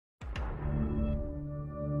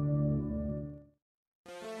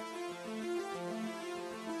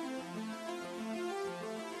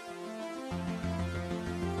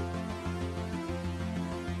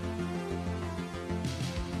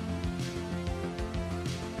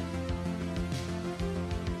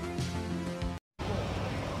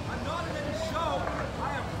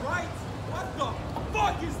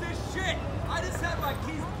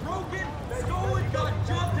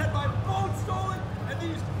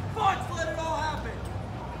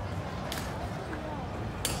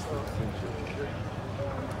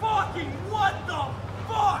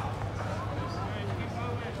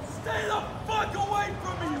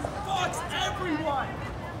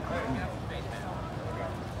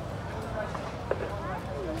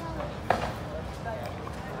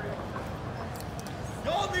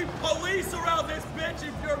police around this bitch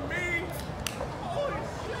if you're me. Holy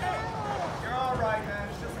shit. You're all right, man.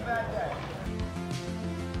 It's just a bad day.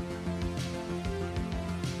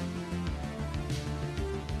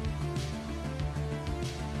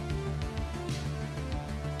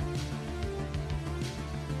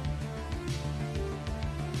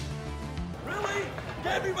 Really?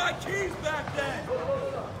 Give me my keys back then.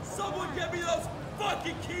 Someone give me those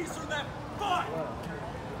fucking keys from that fuck.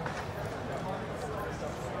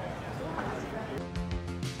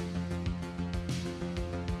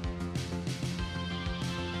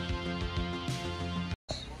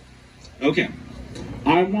 Okay,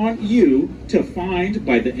 I want you to find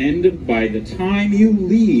by the time you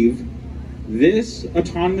leave this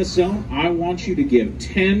autonomous zone, I want you to give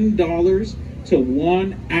 $10 to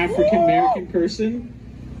one African American person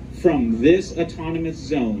from this autonomous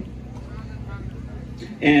zone.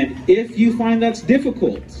 And if you find that's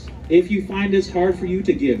difficult, if you find it's hard for you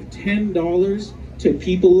to give $10 to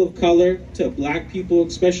people of color, to black people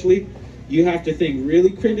especially, you have to think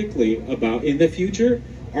really critically about in the future,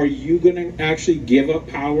 are you going to actually give up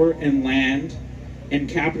power and land and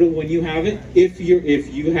capital when you have it? If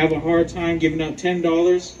you have a hard time giving up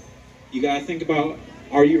 $10, you got to think about,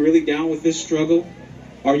 are you really down with this struggle?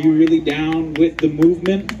 Are you really down with the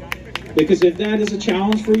movement? Because if that is a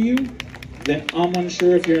challenge for you, then I'm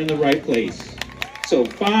unsure if you're in the right place. So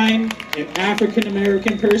find an African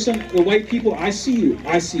American person. The white people, I see you.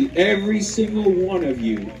 I see every single one of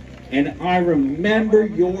you, and I remember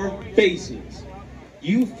your faces.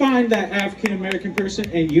 You find that African American person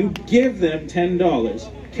and you give them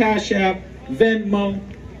 $10. Cash App, Venmo,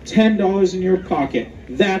 $10 in your pocket.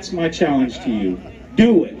 That's my challenge to you.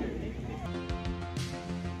 Do it.